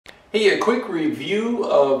Hey, a quick review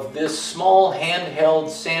of this small handheld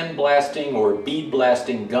sandblasting or bead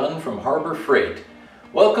blasting gun from Harbor Freight.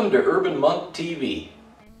 Welcome to Urban Monk TV.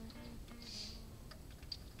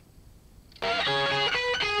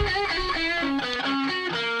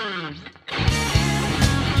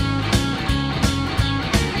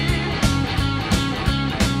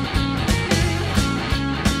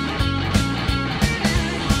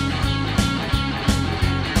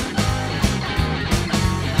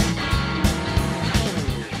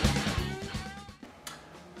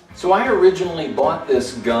 So I originally bought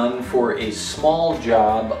this gun for a small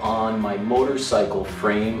job on my motorcycle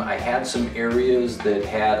frame. I had some areas that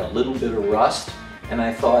had a little bit of rust, and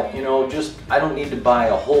I thought, you know, I don't need to buy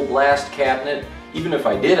a whole blast cabinet. Even if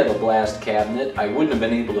I did have a blast cabinet, I wouldn't have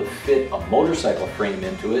been able to fit a motorcycle frame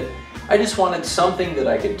into it. I just wanted something that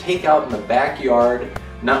I could take out in the backyard,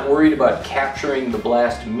 not worried about capturing the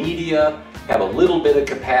blast media, have a little bit of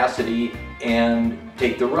capacity, and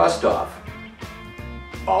take the rust off.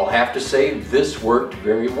 I'll have to say this worked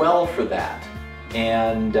very well for that.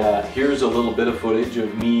 And here's a little bit of footage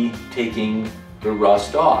of me taking the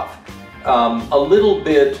rust off. A little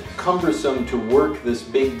bit cumbersome to work this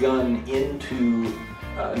big gun into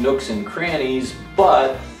nooks and crannies,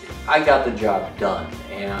 but I got the job done.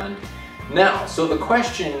 And now, so the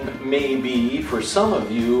question may be for some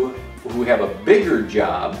of you who have a bigger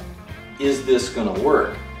job, is this going to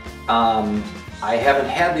work? I haven't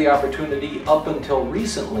had the opportunity up until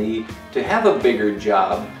recently to have a bigger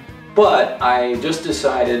job, but I just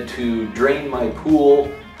decided to drain my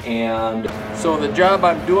pool. And so the job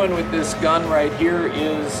I'm doing with this gun right here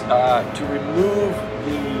is to remove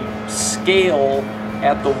the scale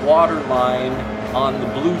at the water line on the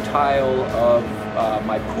blue tile of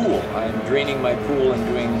my pool. I'm draining my pool and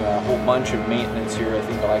doing a whole bunch of maintenance here. I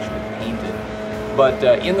think I'll actually paint it. But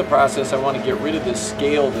in the process, I want to get rid of the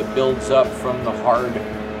scale that builds up from the hard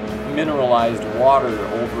mineralized water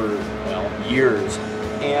over, well, years.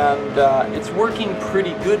 And it's working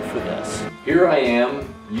pretty good for this. Here I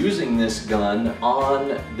am using this gun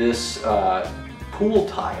on this pool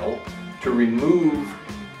tile to remove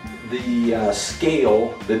the scale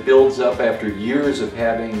that builds up after years of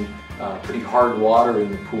having pretty hard water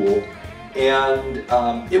in the pool. And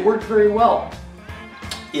it worked very well.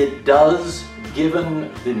 It does, given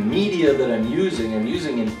the media that I'm using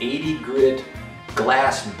an 80 grit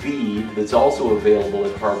glass bead that's also available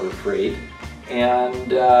at Harbor Freight.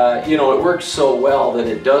 And you know, it works so well that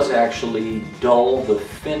it does actually dull the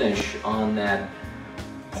finish on that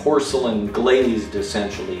porcelain glazed,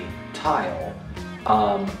 essentially, tile.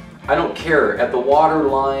 I don't care. At the water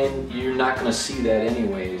line, you're not going to see that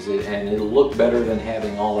anyways, and it'll look better than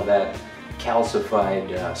having all of that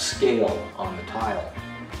calcified scale on the tile.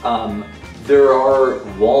 There are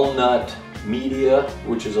walnut media,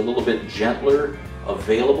 which is a little bit gentler,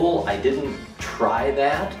 available. I didn't try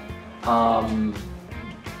that,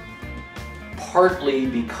 partly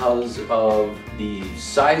because of the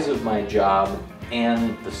size of my job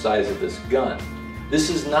and the size of this gun. This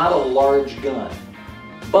is not a large gun,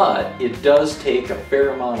 but it does take a fair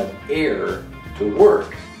amount of air to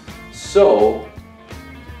work. So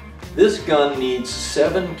this gun needs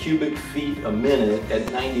 7 cubic feet a minute at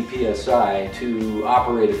 90 psi to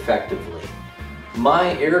operate effectively.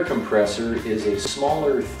 My air compressor is a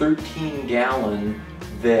smaller 13-gallon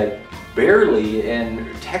that barely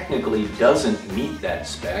and technically doesn't meet that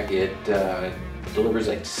spec. It delivers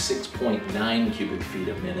like 6.9 cubic feet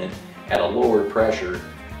a minute at a lower pressure.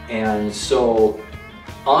 And so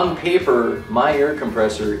on paper, my air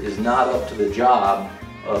compressor is not up to the job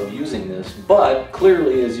of using this, but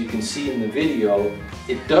clearly, as you can see in the video,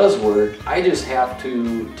 it does work. I just have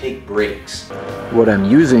to take breaks. What I'm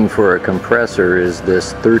using for a compressor is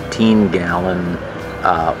this 13-gallon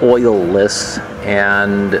oil-less,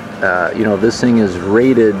 and you know, this thing is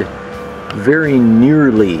rated very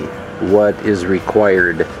nearly what is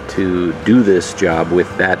required to do this job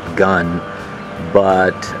with that gun,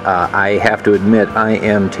 but I have to admit I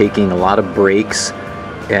am taking a lot of breaks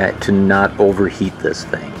to not overheat this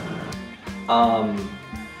thing.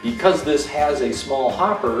 Because this has a small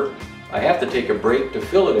hopper, I have to take a break to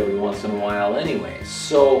fill it every once in a while anyway.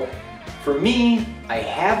 So for me, I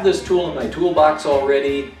have this tool in my toolbox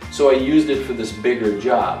already, so I used it for this bigger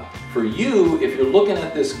job. For you, if you're looking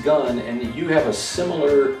at this gun and you have a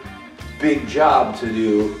similar big job to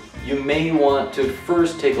do, you may want to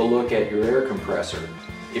first take a look at your air compressor.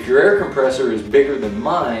 If your air compressor is bigger than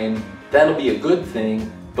mine, that'll be a good thing,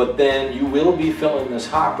 but then you will be filling this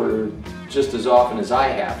hopper just as often as I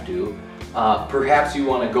have to. Perhaps you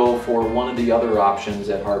want to go for one of the other options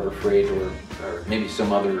at Harbor Freight, or maybe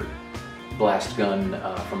some other blast gun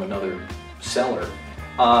from another seller.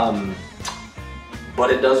 But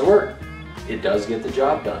it does work. It does get the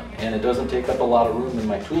job done, and it doesn't take up a lot of room in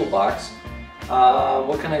my toolbox.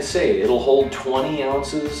 What can I say? It'll hold 20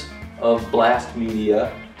 ounces of blast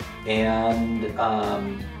media, and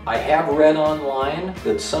I have read online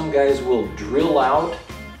that some guys will drill out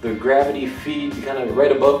the gravity feed kind of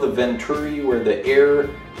right above the venturi where the air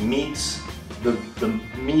meets the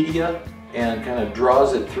media and kind of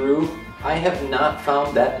draws it through. I have not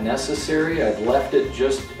found that necessary. I've left it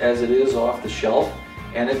just as it is off the shelf,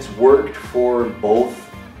 and it's worked for both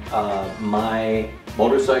my small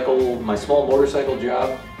motorcycle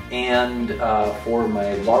job and for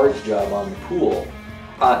my large job on the pool.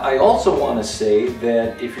 I also want to say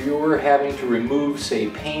that if you were having to remove, say,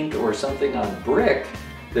 paint or something on brick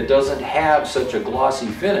that doesn't have such a glossy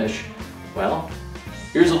finish, well,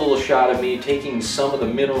 here's a little shot of me taking some of the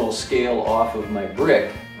mineral scale off of my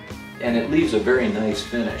brick, and it leaves a very nice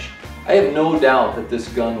finish. I have no doubt that this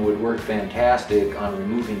gun would work fantastic on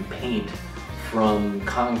removing paint from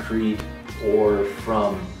concrete or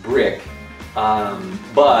from brick,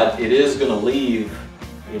 but it is going to leave,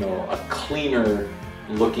 you know, a cleaner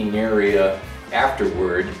looking area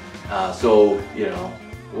afterward. So, you know,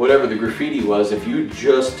 whatever the graffiti was, if you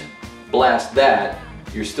just blast that,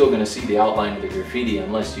 you're still going to see the outline of the graffiti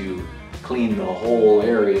unless you clean the whole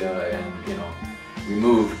area and, you know,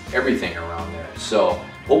 remove everything around there. So,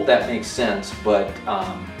 hope that makes sense, but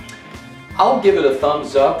I'll give it a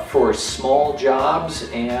thumbs up for small jobs,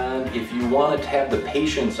 and if you want to have the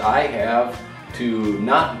patience I have to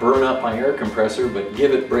not burn up my air compressor but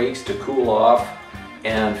give it breaks to cool off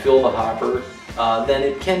and fill the hopper, then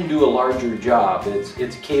it can do a larger job.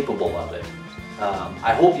 It's capable of it.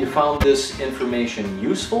 I hope you found this information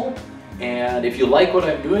useful, and if you like what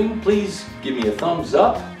I'm doing, please give me a thumbs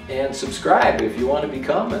up and subscribe if you want to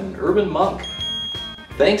become an urban monk.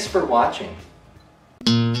 Thanks for watching.